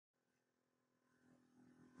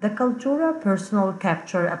The Kaltura Personal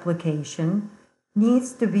Capture application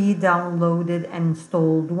needs to be downloaded and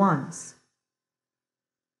installed once.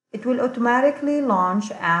 It will automatically launch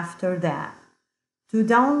after that. To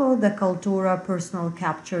download the Kaltura Personal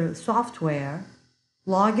Capture software,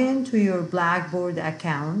 log in to your Blackboard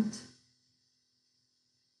account,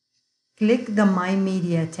 click the My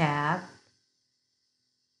Media tab,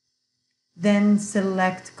 then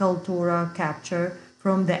select Kaltura Capture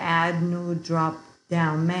from the Add New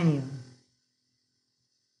drop-down menu.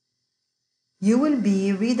 You will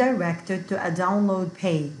be redirected to a download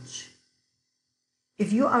page.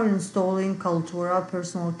 If you are installing Kaltura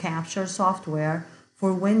Personal Capture software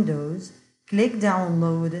for Windows, click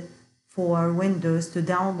Download for Windows to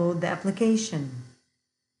download the application.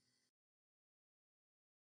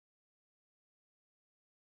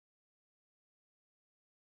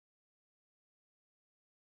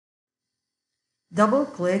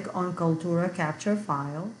 Double-click on Kaltura Capture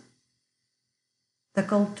file. The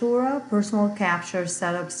Kaltura Personal Capture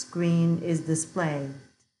setup screen is displayed.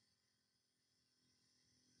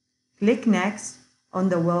 Click Next on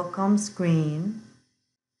the Welcome screen.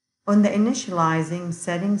 On the Initializing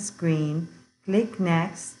Settings screen, click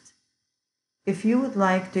Next. If you would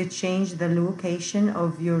like to change the location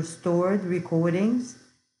of your stored recordings,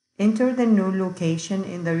 enter the new location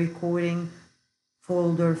in the Recording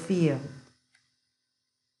folder field.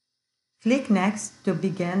 Click Next to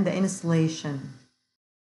begin the installation.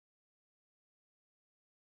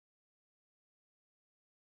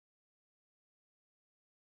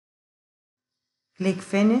 Click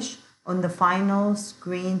Finish on the final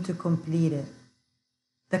screen to complete it.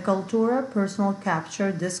 The Kaltura Personal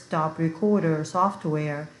Capture Desktop Recorder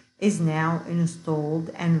software is now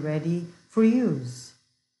installed and ready for use.